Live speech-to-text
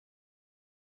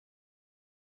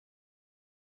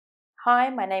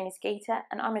Hi, my name is Geetha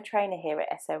and I'm a trainer here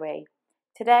at SOE.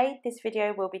 Today, this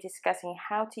video will be discussing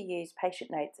how to use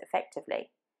patient notes effectively.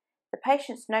 The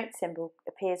patient's note symbol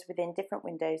appears within different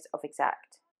windows of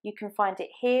Exact. You can find it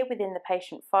here within the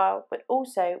patient file, but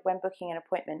also when booking an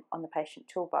appointment on the patient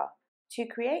toolbar. To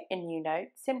create a new note,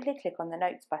 simply click on the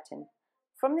Notes button.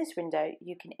 From this window,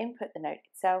 you can input the note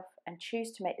itself and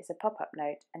choose to make this a pop-up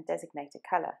note and designate a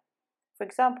colour. For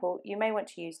example, you may want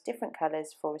to use different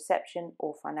colours for reception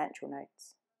or financial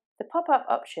notes. The pop-up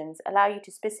options allow you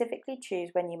to specifically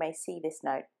choose when you may see this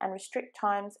note and restrict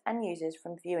times and users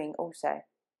from viewing also.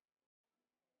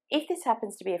 If this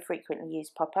happens to be a frequently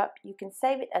used pop-up, you can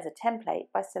save it as a template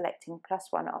by selecting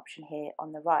 +1 option here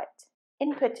on the right.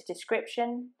 Input a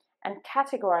description and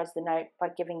categorise the note by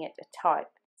giving it a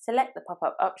type. Select the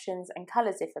pop-up options and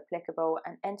colours if applicable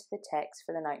and enter the text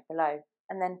for the note below,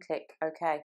 and then click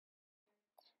OK.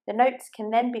 The notes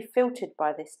can then be filtered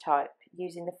by this type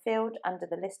using the field under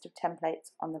the list of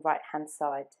templates on the right-hand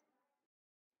side.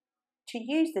 To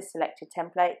use the selected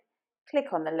template,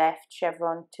 click on the left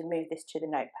chevron to move this to the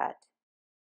notepad.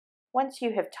 Once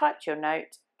you have typed your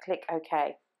note, click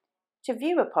OK. To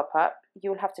view a pop-up, you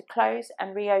will have to close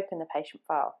and reopen the patient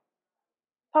file.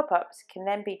 Pop-ups can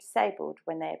then be disabled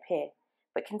when they appear,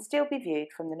 but can still be viewed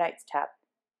from the Notes tab.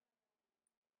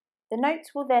 The notes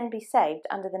will then be saved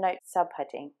under the Notes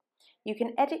subheading. You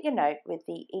can edit your note with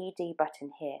the ED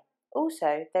button here.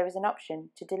 Also, there is an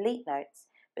option to delete notes,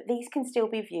 but these can still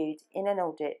be viewed in an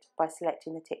audit by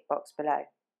selecting the tick box below.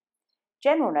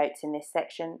 General notes in this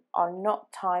section are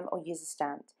not time or user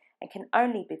stamped and can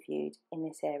only be viewed in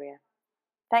this area.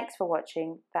 Thanks for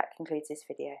watching. That concludes this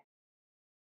video.